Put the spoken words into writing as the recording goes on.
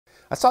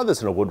I saw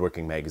this in a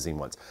woodworking magazine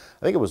once.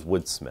 I think it was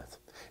Woodsmith.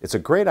 It's a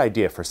great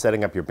idea for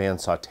setting up your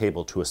bandsaw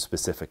table to a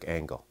specific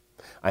angle.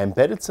 I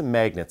embedded some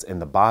magnets in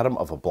the bottom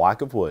of a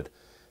block of wood,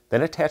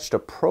 then attached a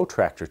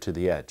protractor to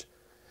the edge.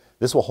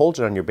 This will hold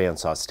it on your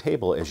bandsaw's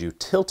table as you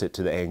tilt it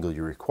to the angle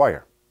you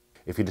require.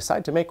 If you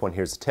decide to make one,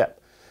 here's a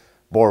tip.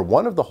 Bore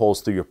one of the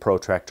holes through your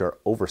protractor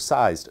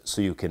oversized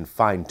so you can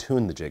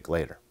fine-tune the jig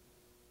later.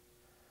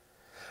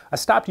 I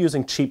stopped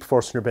using cheap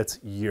Forstner bits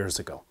years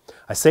ago.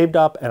 I saved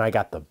up and I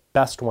got the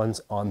best ones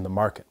on the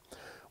market,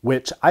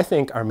 which I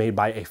think are made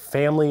by a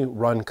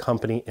family-run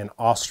company in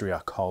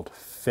Austria called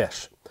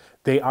Fish.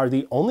 They are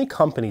the only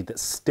company that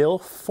still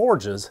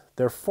forges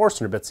their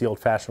Forstner bits the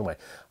old-fashioned way.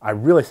 I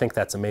really think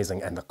that's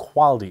amazing, and the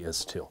quality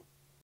is too.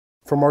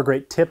 For more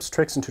great tips,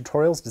 tricks, and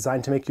tutorials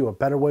designed to make you a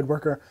better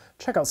woodworker,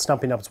 check out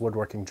Stumpy Nubs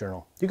Woodworking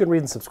Journal. You can read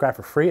and subscribe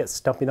for free at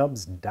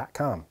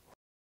stumpynubs.com.